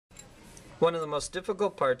One of the most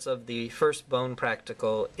difficult parts of the first bone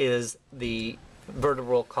practical is the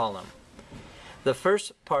vertebral column. The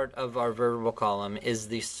first part of our vertebral column is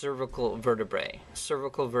the cervical vertebrae.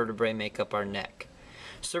 Cervical vertebrae make up our neck.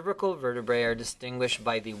 Cervical vertebrae are distinguished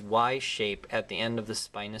by the Y shape at the end of the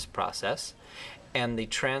spinous process and the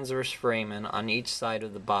transverse foramen on each side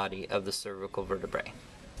of the body of the cervical vertebrae.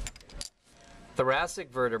 Thoracic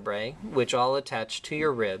vertebrae, which all attach to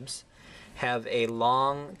your ribs, have a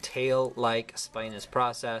long tail-like spinous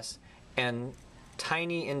process and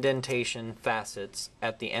tiny indentation facets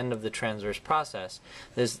at the end of the transverse process.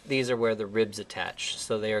 These are where the ribs attach,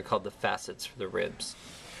 so they are called the facets for the ribs.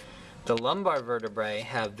 The lumbar vertebrae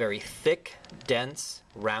have very thick, dense,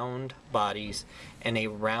 round bodies and a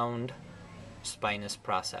round spinous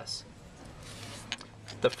process.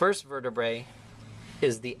 The first vertebrae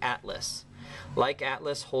is the atlas. Like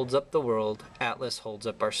Atlas holds up the world, Atlas holds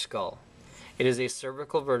up our skull. It is a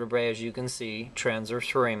cervical vertebrae, as you can see, transverse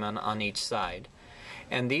foramen on each side.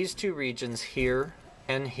 And these two regions here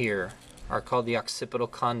and here are called the occipital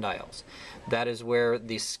condyles. That is where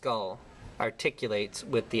the skull articulates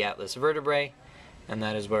with the atlas vertebrae, and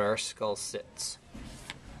that is where our skull sits.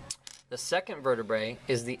 The second vertebrae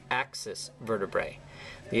is the axis vertebrae.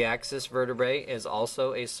 The axis vertebrae is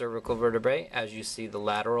also a cervical vertebrae, as you see the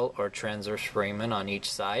lateral or transverse foramen on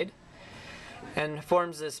each side, and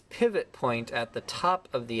forms this pivot point at the top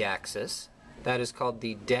of the axis. That is called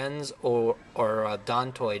the dens or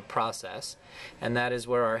odontoid process, and that is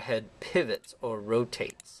where our head pivots or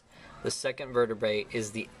rotates. The second vertebrae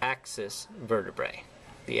is the axis vertebrae.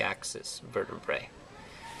 The axis vertebrae.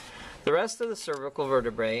 The rest of the cervical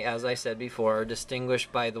vertebrae, as I said before, are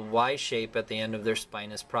distinguished by the Y shape at the end of their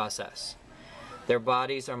spinous process. Their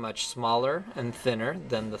bodies are much smaller and thinner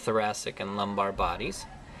than the thoracic and lumbar bodies,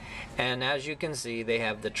 and as you can see, they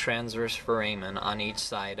have the transverse foramen on each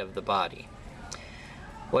side of the body.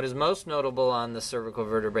 What is most notable on the cervical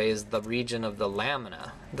vertebrae is the region of the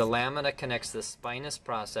lamina. The lamina connects the spinous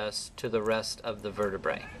process to the rest of the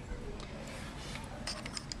vertebrae.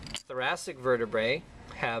 Thoracic vertebrae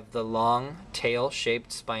have the long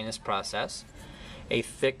tail-shaped spinous process, a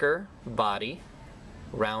thicker body,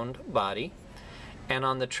 round body, and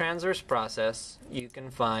on the transverse process you can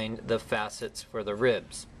find the facets for the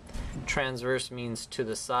ribs. Transverse means to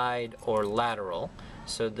the side or lateral,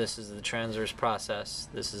 so this is the transverse process,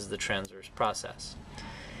 this is the transverse process.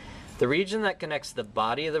 The region that connects the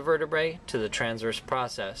body of the vertebrae to the transverse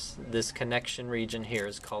process, this connection region here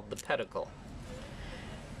is called the pedicle.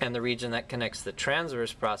 And the region that connects the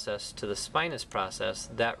transverse process to the spinous process,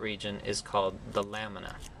 that region is called the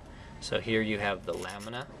lamina. So here you have the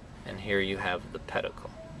lamina, and here you have the pedicle.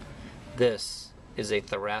 This is a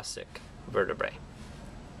thoracic vertebrae.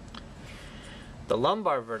 The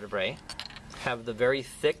lumbar vertebrae have the very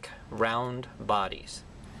thick, round bodies.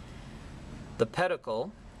 The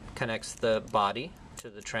pedicle connects the body to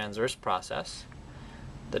the transverse process.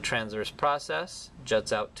 The transverse process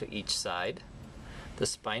juts out to each side. The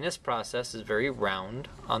spinous process is very round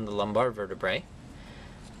on the lumbar vertebrae.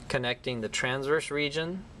 Connecting the transverse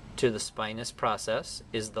region to the spinous process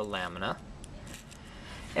is the lamina.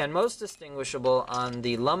 And most distinguishable on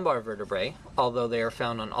the lumbar vertebrae, although they are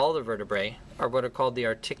found on all the vertebrae, are what are called the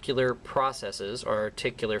articular processes or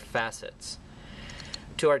articular facets.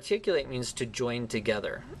 To articulate means to join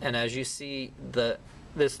together, and as you see,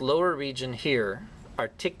 this lower region here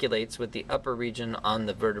articulates with the upper region on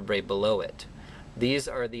the vertebrae below it. These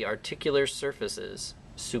are the articular surfaces,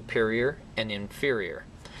 superior and inferior.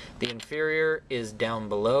 The inferior is down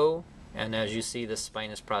below, and as you see, the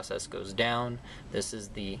spinous process goes down. This is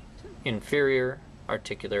the inferior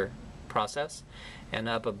articular process, and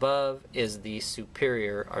up above is the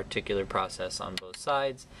superior articular process on both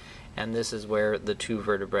sides, and this is where the two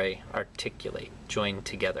vertebrae articulate, join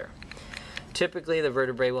together. Typically, the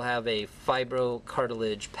vertebrae will have a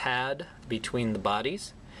fibrocartilage pad between the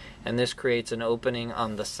bodies, and this creates an opening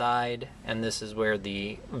on the side, and this is where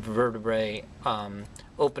the vertebrae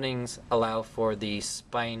openings allow for the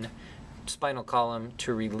spinal column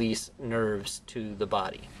to release nerves to the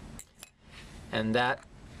body. And that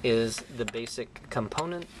is the basic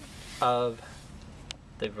component of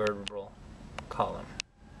the vertebral column.